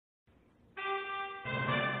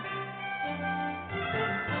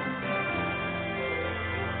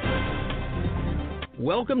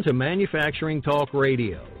Welcome to Manufacturing Talk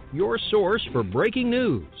Radio, your source for breaking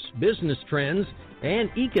news, business trends, and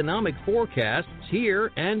economic forecasts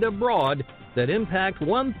here and abroad that impact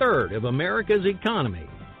one-third of America's economy.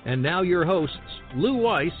 And now your hosts, Lou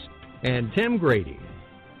Weiss and Tim Grady.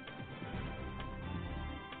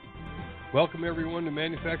 Welcome, everyone, to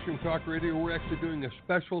Manufacturing Talk Radio. We're actually doing a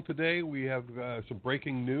special today. We have some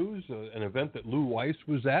breaking news, an event that Lou Weiss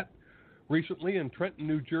was at recently in Trenton,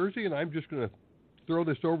 New Jersey, and I'm just going to throw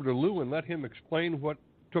this over to Lou and let him explain what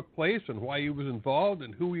took place and why he was involved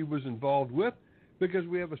and who he was involved with, because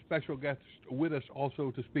we have a special guest with us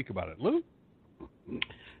also to speak about it. Lou?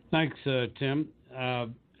 Thanks, Tim.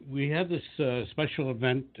 We had this special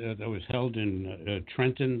event that was held in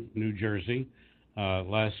Trenton, New Jersey,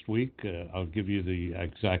 last week. I'll give you the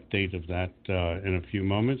exact date of that in a few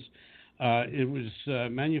moments. It was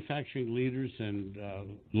manufacturing leaders and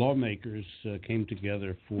lawmakers came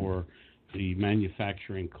together for the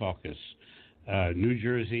Manufacturing Caucus. New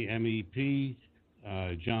Jersey MEP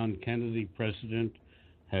John Kennedy, president,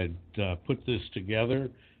 had put this together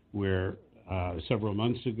where several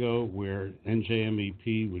months ago, where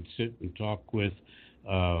NJMEP would sit and talk with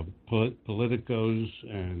politicos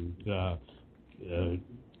and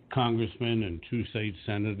congressmen and two state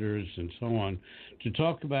senators and so on to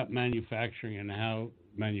talk about manufacturing and how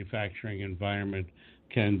manufacturing environment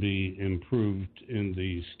can be improved in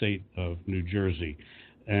the state of New Jersey.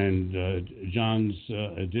 And John's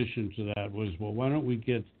addition to that was, well, why don't we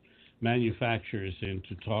get manufacturers in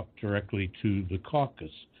to talk directly to the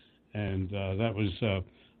caucus? And that was a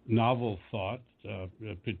novel thought,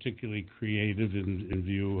 particularly creative in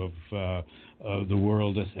view of the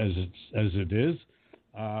world as it is.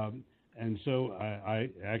 And so I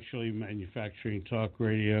actually, Manufacturing Talk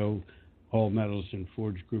Radio, All Metals and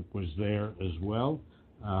Forge Group was there as well.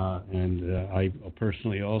 And I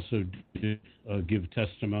personally also did give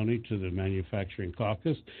testimony to the Manufacturing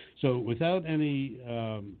Caucus. So without any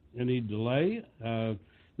delay,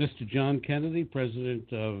 Mr. John Kennedy,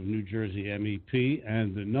 president of New Jersey MEP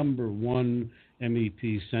and the number one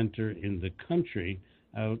MEP center in the country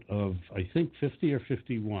out of, I think, 50 or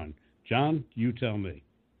 51. John, you tell me.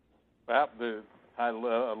 Well, hi,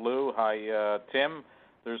 Lou. Hi, Tim.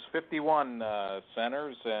 There's 51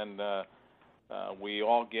 centers, and we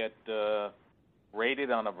all get rated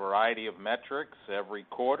on a variety of metrics every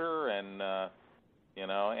quarter, and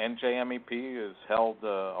NJMEP has held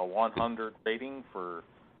a 100 rating for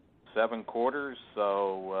 7 quarters,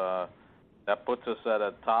 so that puts us at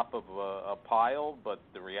the top of a pile. But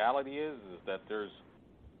the reality is that there's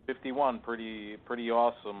 51 pretty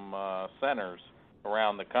awesome centers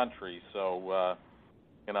around the country. So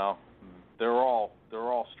they're all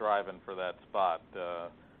striving for that spot.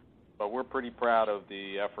 But we're pretty proud of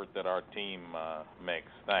the effort that our team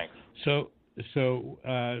makes. Thanks. So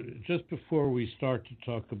just before we start to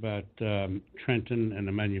talk about Trenton and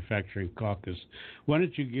the Manufacturing Caucus, why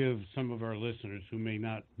don't you give some of our listeners who may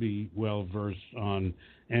not be well versed on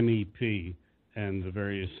MEP and the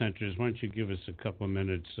various centers, why don't you give us a couple of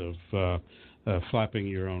minutes of flapping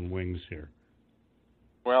your own wings here?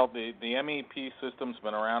 Well, the MEP system's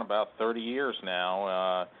been around about 30 years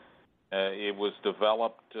now. It was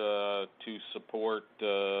developed to support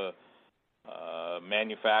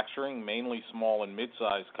manufacturing, mainly small and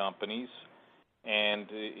mid-sized companies,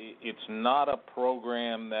 and it's not a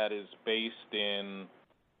program that is based in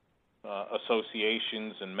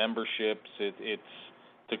associations and memberships. It's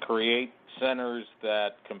to create centers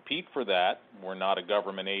that compete for that. We're not a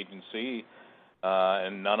government agency,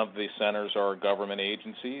 and none of the centers are government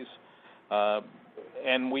agencies,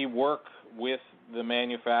 and we work with the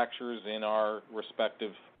manufacturers in our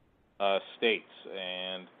respective states.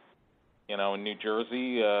 And, in New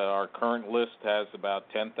Jersey, our current list has about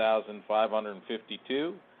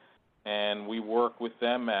 10,552, and we work with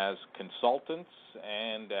them as consultants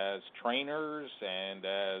and as trainers and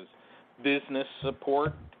as business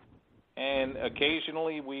support. And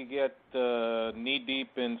occasionally we get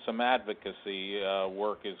knee-deep in some advocacy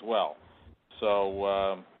work as well.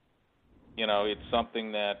 So, it's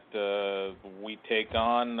something that we take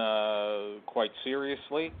on quite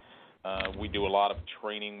seriously. We do a lot of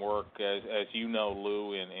training work, as you know,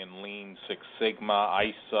 Lou, in Lean Six Sigma,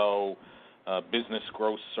 ISO, business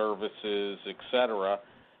growth services, etc.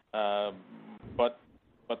 But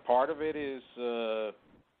part of it is,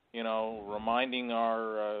 reminding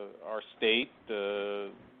our state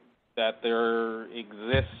that there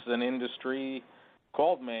exists an industry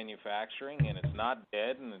called manufacturing, and it's not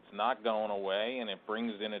dead, and it's not going away, and it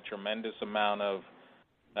brings in a tremendous amount of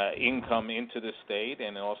income into the state,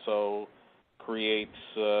 and it also creates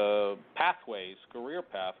career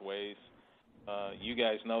pathways You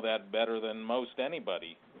guys know that better than most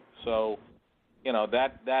anybody. So,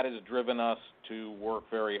 that has driven us to work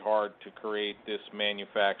very hard to create this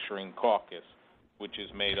manufacturing caucus, which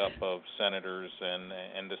is made up of senators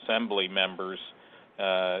and assembly members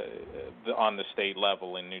on the state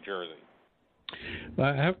level in New Jersey. Well,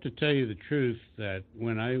 I have to tell you the truth that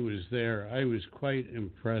when I was there, I was quite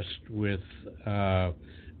impressed with the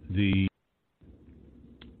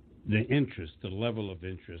interest, the level of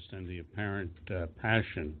interest, and the apparent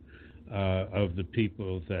passion of the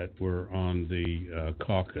people that were on the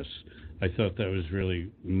caucus. I thought that was really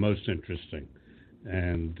most interesting,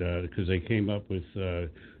 and because they came up with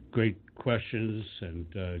great questions and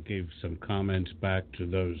gave some comments back to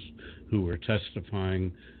those who were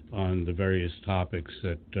testifying on the various topics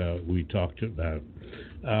that we talked about.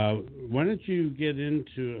 Why don't you get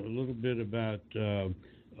into a little bit about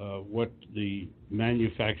what the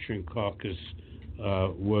Manufacturing Caucus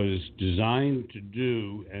was designed to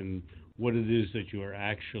do and what it is that you are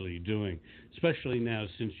actually doing, especially now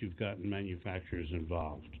since you've gotten manufacturers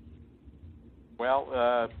involved?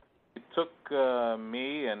 Well, it took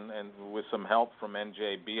me and with some help from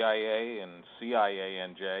NJBIA and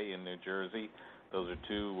CIANJ in New Jersey. Those are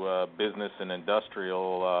two business and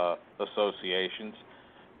industrial associations.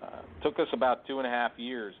 Took us about 2.5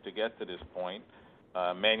 years to get to this point.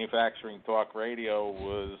 Manufacturing Talk Radio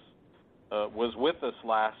was with us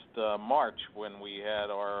last March when we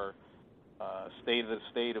had our State of the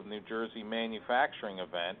State of New Jersey manufacturing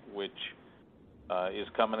event, which is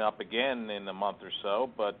coming up again in a month or so.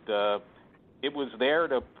 But it was there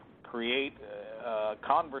to create a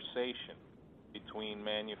conversation between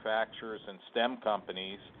manufacturers and STEM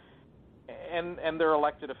companies and their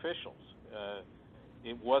elected officials.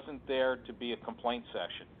 It wasn't there to be a complaint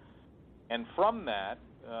session. And from that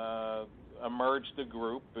emerged a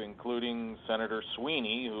group, including Senator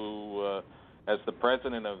Sweeney, who, as the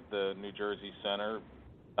president of the New Jersey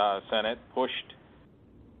Senate, pushed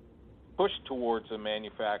towards a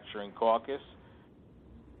manufacturing caucus.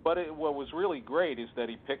 But what was really great is that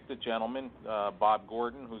he picked a gentleman, Bob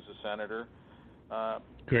Gordon, who's a senator.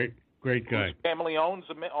 Great guy. His family owned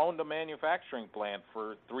a manufacturing plant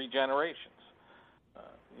for 3 generations.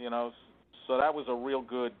 So that was a real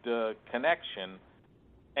good connection.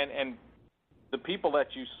 And the people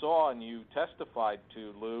that you saw and you testified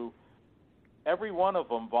to, Lou, every one of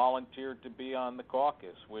them volunteered to be on the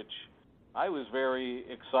caucus, which I was very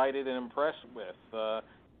excited and impressed with.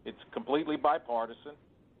 It's completely bipartisan,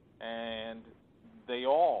 and they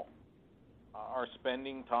all are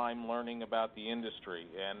spending time learning about the industry.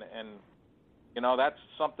 And that's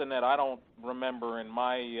something that I don't remember in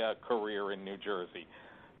my career in New Jersey.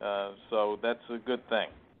 So that's a good thing.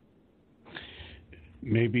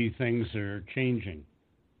 Maybe things are changing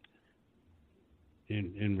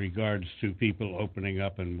in regards to people opening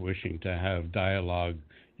up and wishing to have dialogue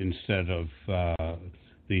instead of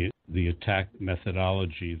the attack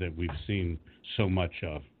methodology that we've seen so much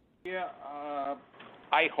of. Yeah,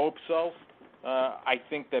 I hope so. I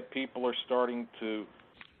think that people are starting to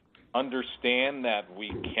understand that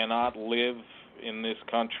we cannot live in this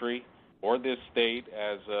country or this state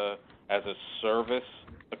as a service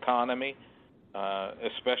economy,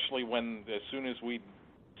 especially as soon as we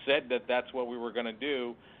said that that's what we were going to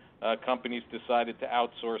do, companies decided to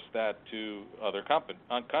outsource that to other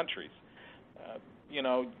countries.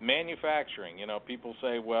 Manufacturing. People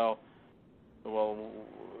say, well,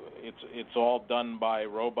 it's all done by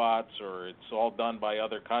robots or it's all done by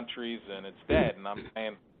other countries and it's dead. And I'm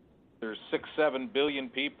saying there's 6-7 billion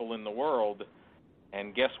people in the world,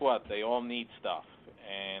 and guess what? They all need stuff.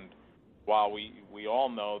 And while we all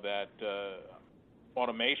know that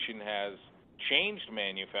automation has changed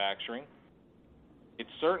manufacturing, it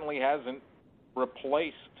certainly hasn't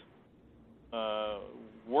replaced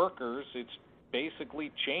workers. It's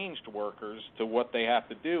basically changed workers to what they have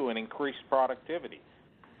to do and increased productivity.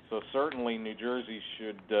 So certainly New Jersey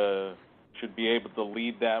should be able to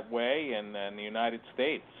lead that way, and the United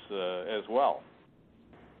States as well.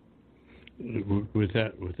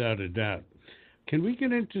 Without a doubt. Can we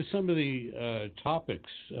get into some of the topics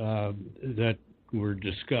that were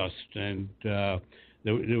discussed? And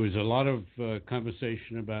there was a lot of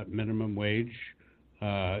conversation about minimum wage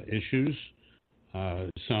issues.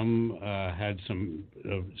 Some had some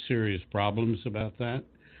serious problems about that,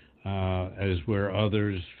 as where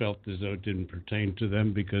others felt as though it didn't pertain to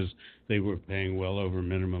them because they were paying well over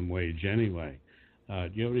minimum wage anyway. Do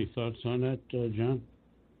you have any thoughts on that, John?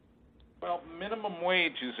 Well, minimum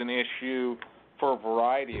wage is an issue for a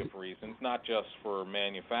variety of reasons, not just for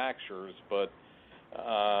manufacturers, but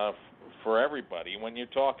for everybody. When you're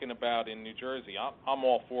talking about in New Jersey, I'm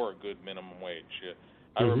all for a good minimum wage.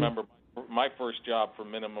 I remember my first job for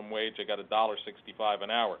minimum wage. I got $1.65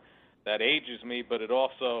 an hour. That ages me, but it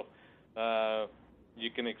also you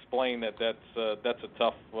can explain that's a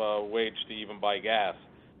tough wage to even buy gas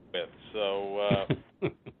with. So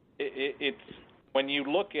it's when you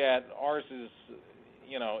look at ours is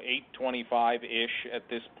 $8.25-ish at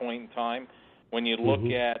this point in time. When you look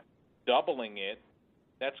at doubling it,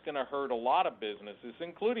 that's going to hurt a lot of businesses,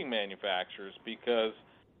 including manufacturers, because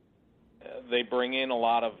they bring in a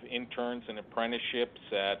lot of interns and apprenticeships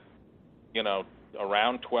at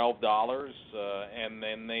around $12, and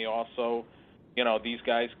then they also, these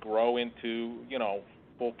guys grow into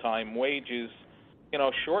full-time wages,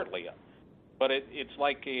 shortly. But it's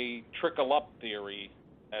like a trickle-up theory,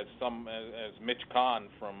 as Mitch Kahn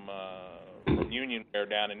from Union Bear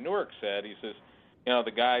down in Newark said. He says,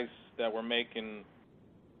 the guys that were making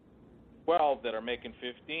 12 that are making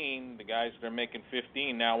 15, the guys that are making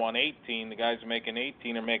 15 now on 18, the guys making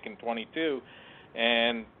 18 are making 22,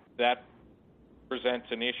 and that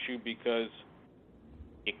presents an issue because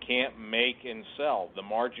you can't make and sell. The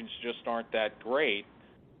margins just aren't that great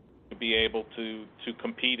to be able to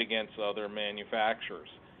compete against other manufacturers.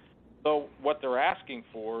 So what they're asking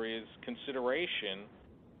for is consideration,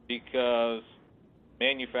 because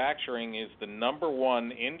manufacturing is the number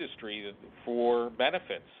one industry for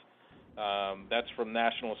benefits. That's from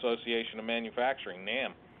National Association of Manufacturing,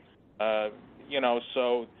 NAM.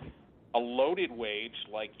 So a loaded wage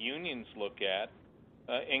like unions look at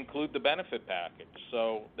include the benefit package.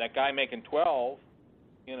 So that guy making 12,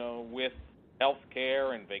 with health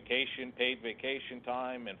care and paid vacation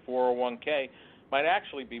time and 401k, might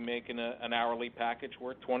actually be making an hourly package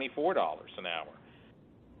worth $24 an hour.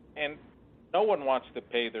 And no one wants to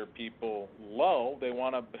pay their people low. They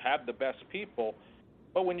want to have the best people.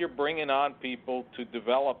 But when you're bringing on people to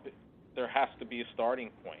develop, there has to be a starting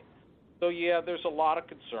point. So, yeah, there's a lot of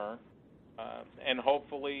concern. And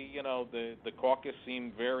hopefully, the caucus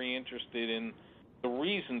seemed very interested in the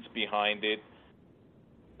reasons behind it.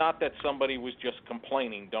 Not that somebody was just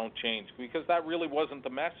complaining, don't change, because that really wasn't the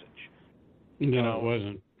message. No, it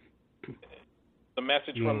wasn't. The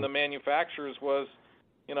message from the manufacturers was,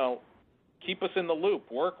 keep us in the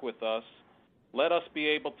loop, work with us, let us be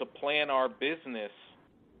able to plan our business.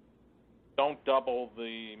 Don't double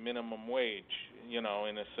the minimum wage, in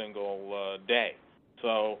a single day.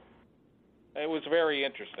 So it was very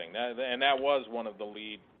interesting, and that was one of the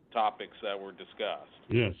lead topics that were discussed.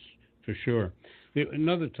 Yes, for sure.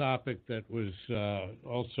 Another topic that was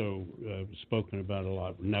also spoken about a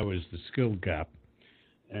lot, and that was the skill gap,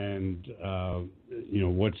 and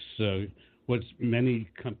what's many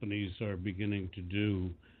companies are beginning to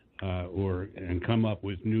do, and come up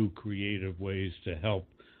with new creative ways to help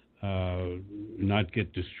not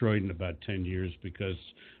get destroyed in about 10 years, because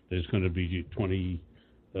there's going to be 2.5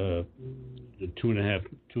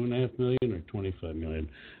 million or 25 million,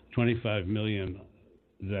 25 million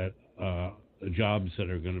that jobs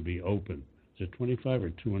that are going to be open. Is it 25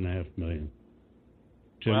 or 2.5 million?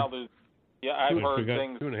 Tim? Well, I've heard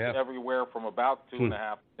things everywhere from about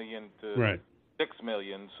 2.5 million to 6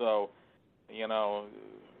 million. So, who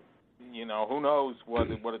knows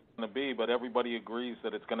what it's going to be? But everybody agrees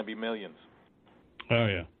that it's going to be millions. Oh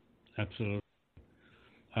yeah, absolutely.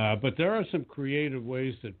 But there are some creative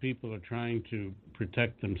ways that people are trying to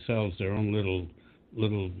protect themselves, their own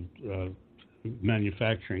little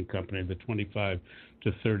manufacturing company, the 25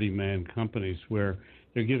 to 30-man companies, where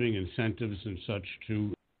they're giving incentives and such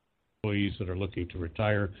to employees that are looking to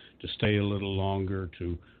retire, to stay a little longer,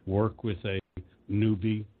 to work with a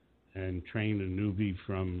newbie and train a newbie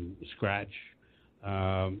from scratch.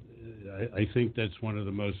 I think that's one of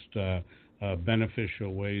the most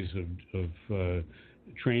beneficial ways of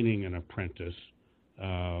training an apprentice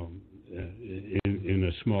in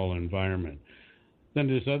a small environment. Then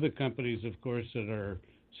there's other companies, of course, that are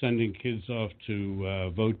sending kids off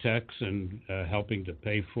to Votex and helping to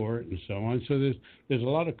pay for it and so on. So there's a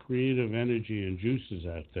lot of creative energy and juices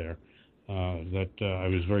out there that I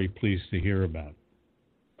was very pleased to hear about.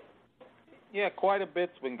 Yeah, quite a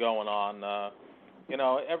bit's been going on.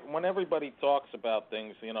 When everybody talks about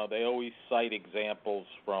things, they always cite examples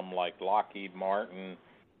from like Lockheed Martin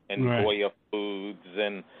and Goya Foods,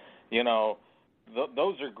 and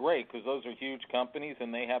those are great because those are huge companies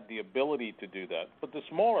and they have the ability to do that. But the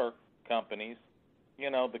smaller companies,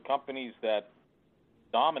 the companies that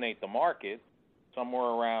dominate the market, somewhere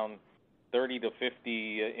around 30 to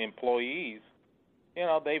 50 employees,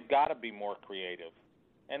 they've got to be more creative.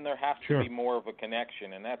 And there has to be more of a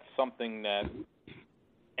connection, and that's something that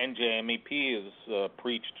NJMEP has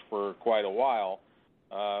preached for quite a while.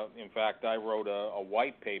 In fact, I wrote a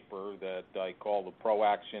white paper that I call the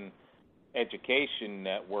Pro-Action Education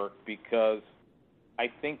Network, because I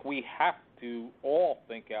think we have to all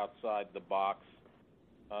think outside the box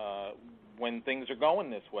when things are going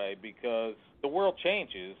this way, because the world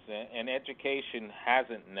changes and education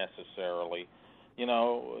hasn't necessarily. You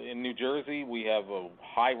know, in New Jersey we have a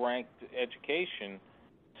high-ranked education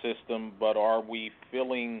system, but are we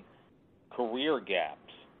filling career gaps?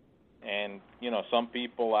 And, you know, some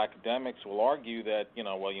people, academics, will argue that, you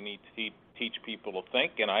know, well, you need to teach people to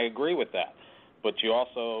think, and I agree with that. But you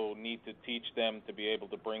also need to teach them to be able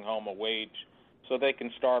to bring home a wage so they can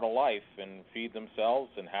start a life and feed themselves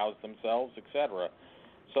and house themselves, etc.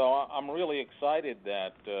 So I'm really excited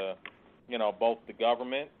that, you know, both the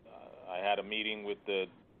government, I had a meeting with the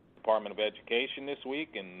Department of Education this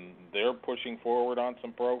week, and they're pushing forward on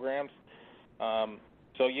some programs.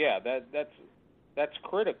 So, yeah, that's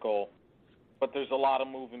critical, but there's a lot of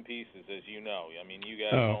moving pieces, as you know. I mean, you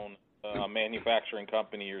guys own a manufacturing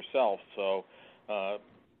company yourself, so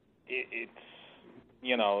it's,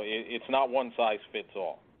 you know, it's not one size fits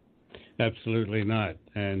all. Absolutely not.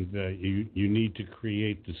 And you need to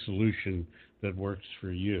create the solution that works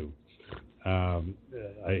for you.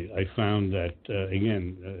 I found that,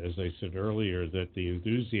 again, as I said earlier, that the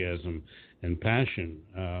enthusiasm and passion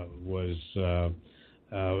was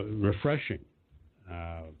refreshing,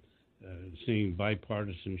 seeing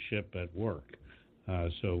bipartisanship at work.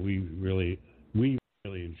 So we really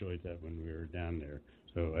enjoyed that when we were down there.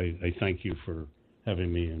 So I thank you for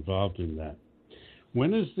having me involved in that.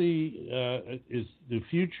 When is the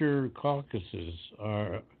future caucuses?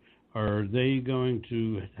 Are they going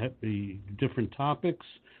to be different topics,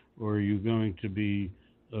 or are you going to be,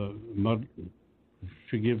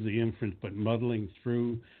 forgive the inference, but muddling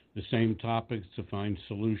through the same topics to find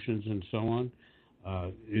solutions and so on?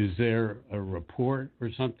 Is there a report or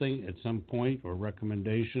something at some point, or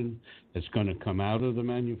recommendation that's going to come out of the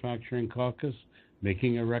Manufacturing Caucus,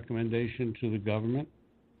 making a recommendation to the government?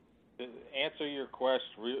 To answer your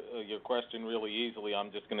question really easily, I'm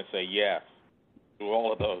just going to say yes to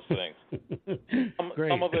all of those things.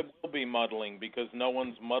 Some of it will be muddling, because no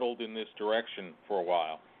one's muddled in this direction for a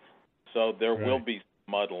while. So there will be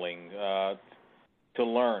muddling to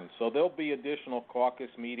learn. So there'll be additional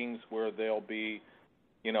caucus meetings where they'll be,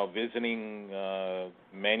 you know, visiting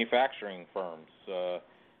manufacturing firms.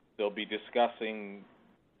 They'll be discussing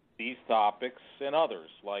these topics and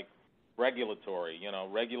others, like regulatory. You know,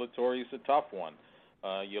 regulatory is a tough one.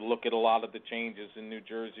 You look at a lot of the changes in New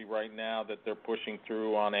Jersey right now that they're pushing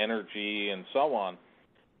through on energy and so on.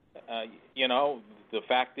 You know, the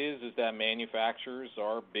fact is that manufacturers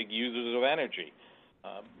are big users of energy.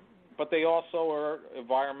 But they also are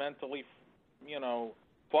environmentally, you know,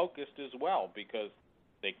 focused as well, because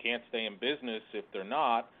they can't stay in business if they're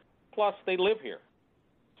not. Plus, they live here.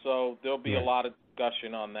 So there'll be a lot of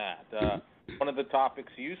discussion on that. One of the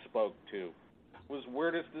topics you spoke to was,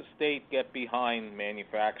 where does the state get behind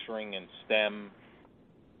manufacturing and STEM,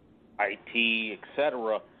 IT,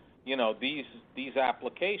 etc., you know, these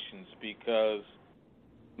applications, because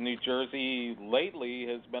New Jersey lately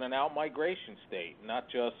has been an out-migration state, not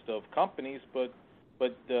just of companies, but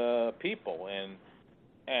people.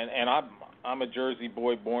 And I'm a Jersey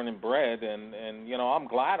boy, born and bred, and you know, I'm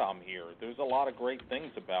glad I'm here. There's a lot of great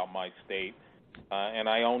things about my state, and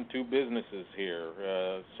I own 2 businesses here.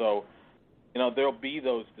 So, you know, there'll be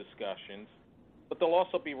those discussions, but there'll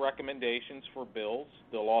also be recommendations for bills.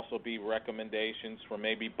 There'll also be recommendations for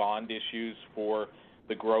maybe bond issues for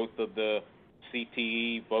the growth of the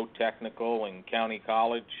CTE, vote technical, and county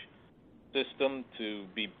college system to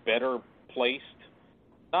be better placed,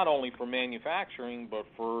 not only for manufacturing, but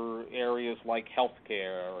for areas like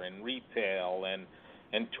healthcare and retail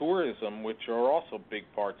and tourism, which are also big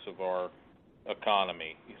parts of our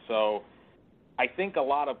economy. So I think a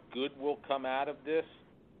lot of good will come out of this,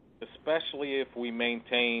 especially if we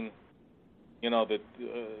maintain, you know, the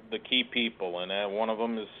key people. And one of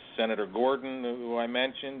them is Senator Gordon, who I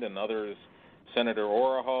mentioned, and another is Senator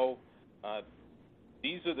Oroho.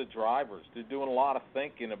 These are the drivers. They're doing a lot of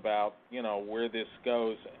thinking about, you know, where this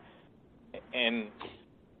goes. And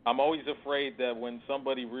I'm always afraid that when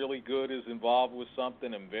somebody really good is involved with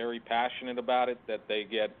something and very passionate about it, that they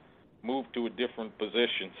get moved to a different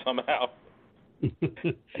position somehow.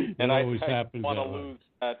 And I happens. I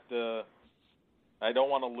don't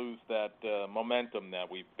want to lose that momentum that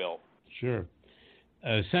we've built. Sure.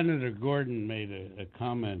 Senator Gordon made a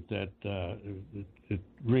comment that it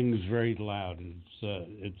rings very loud.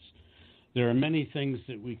 It's there are many things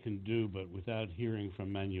that we can do, but without hearing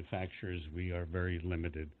from manufacturers, we are very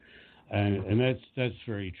limited. And that's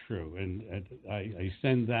very true. And I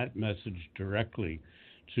send that message directly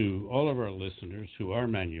to all of our listeners who are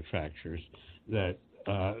manufacturers that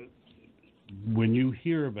when you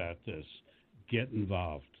hear about this, get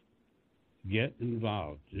involved. Get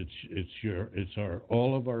involved. It's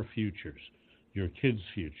all of our futures, your kids'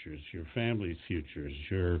 futures, your family's futures,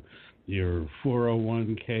 your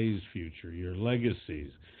 401k's future, your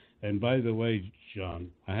legacies. And by the way, John,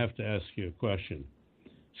 I have to ask you a question.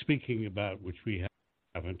 Speaking about which we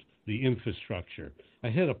haven't, the infrastructure. I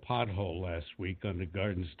hit a pothole last week on the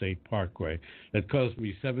Garden State Parkway that caused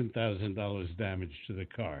me $7,000 damage to the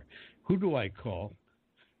car. Who do I call?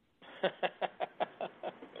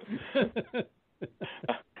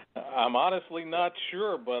 I'm honestly not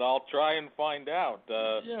sure, but I'll try and find out.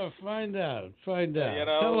 Yeah, find out. You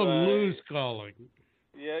know, tell them Lou's calling.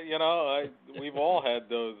 Yeah, you know, we've all had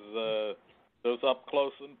those up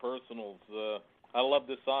close and personals. I love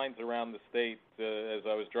the signs around the state as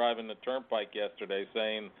I was driving the turnpike yesterday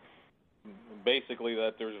saying basically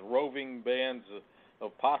that there's roving bands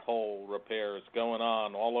of pothole repairs going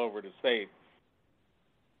on all over the state.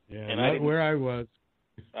 Yeah, and not where I was.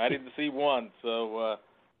 I didn't see one, so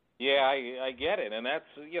yeah, I get it. And that's,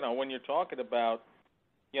 you know, when you're talking about,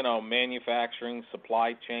 you know, manufacturing,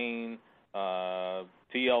 supply chain,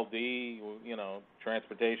 TLD, you know,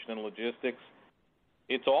 transportation and logistics,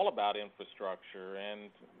 it's all about infrastructure.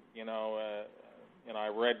 And, you know, I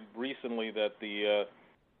read recently that the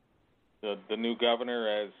new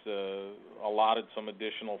governor has allotted some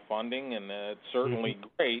additional funding, and it's certainly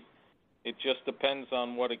great. It just depends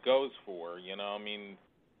on what it goes for, you know. I mean,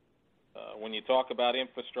 when you talk about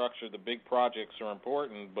infrastructure, the big projects are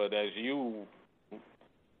important, but as you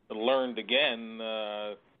learned again,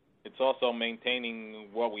 it's also maintaining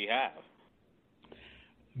what we have.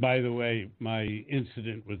 By the way, my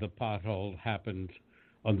incident with the pothole happened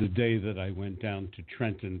on the day that I went down to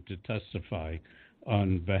Trenton to testify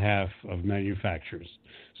on behalf of manufacturers.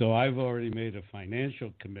 So I've already made a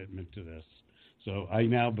financial commitment to this. So I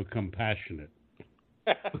now become passionate.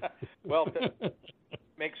 Well,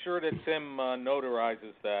 make sure that Tim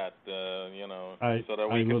notarizes that, you know, so that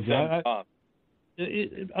we can send on.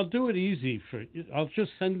 I'll do it easy I'll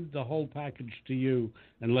just send the whole package to you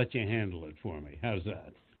and let you handle it for me. How's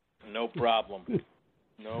that? No problem.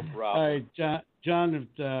 No problem. All right, John,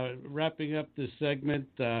 wrapping up this segment,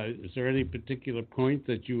 is there any particular point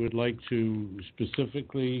that you would like to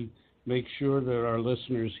specifically make sure that our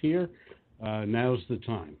listeners hear? Now's the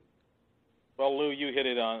time. Well, Lou, you hit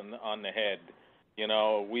it on the head. You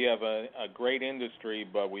know, we have a great industry,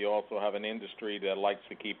 but we also have an industry that likes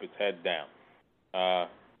to keep its head down.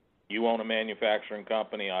 You own a manufacturing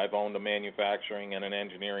company. I've owned a manufacturing and an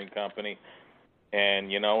engineering company.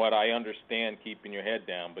 And you know what? I understand keeping your head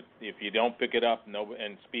down, but if you don't pick it up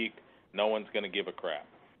and speak, no one's going to give a crap.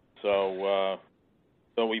 So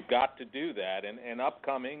we've got to do that. And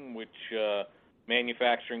upcoming, which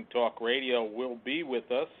Manufacturing Talk Radio will be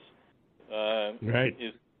with us, right,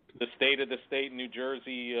 is the State of the State New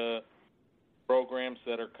Jersey programs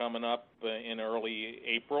that are coming up in early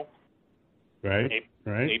April. Right,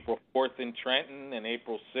 right. April 4th in Trenton and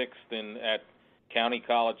April 6th at County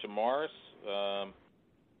College of Morris. You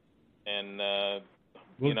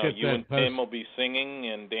know, you and Tim will be singing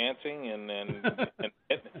and dancing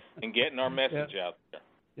and getting our message out there.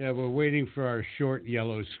 Yeah, we're waiting for our short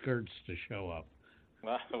yellow skirts to show up.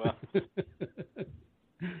 Well,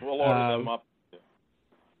 we'll order them up.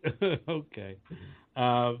 Okay.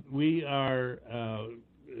 We are...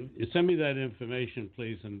 send me that information,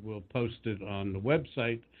 please, and we'll post it on the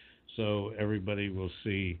website so everybody will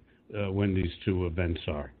see when these two events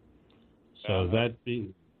are. So that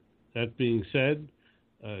being said,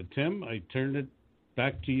 Tim, I turn it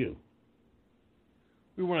back to you.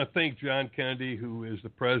 We want to thank John Kennedy, who is the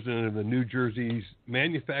president of the New Jersey's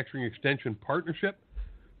Manufacturing Extension Partnership,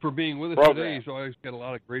 for being with us today. He's always got a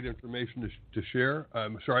lot of great information to share.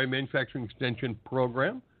 Manufacturing Extension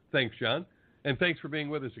Program. Thanks, John. And thanks for being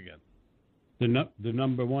with us again. The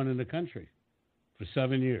number one in the country for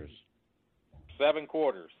 7 years. 7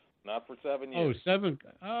 quarters, not for 7 years. Oh, 7.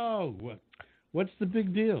 Oh, what's the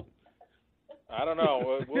big deal? I don't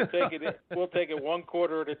know. We'll take it 1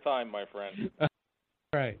 quarter at a time, my friend.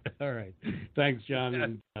 All right. Thanks, John,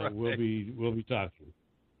 and we'll be talking.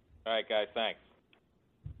 All right, guys. Thanks.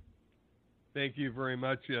 Thank you very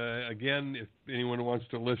much. Again, if anyone wants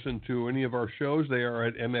to listen to any of our shows, they are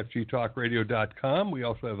at mfgtalkradio.com. We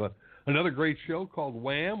also have another great show called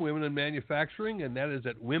WHAM, Women in Manufacturing, and that is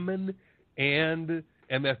at womenandmf.com.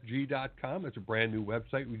 mfg.com. It's a brand new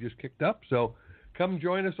website we just kicked up. So come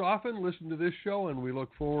join us often, listen to this show, and we look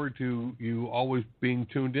forward to you always being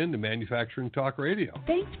tuned in to Manufacturing Talk Radio.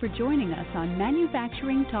 Thanks for joining us on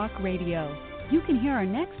Manufacturing Talk Radio. You can hear our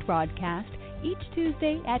next broadcast each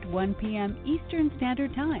Tuesday at 1 p.m. Eastern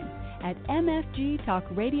Standard Time at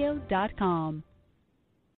mfgtalkradio.com.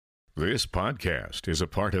 This podcast is a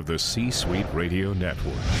part of the C-Suite Radio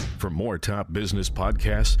Network. For more top business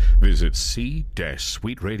podcasts, visit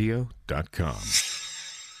c-suiteradio.com.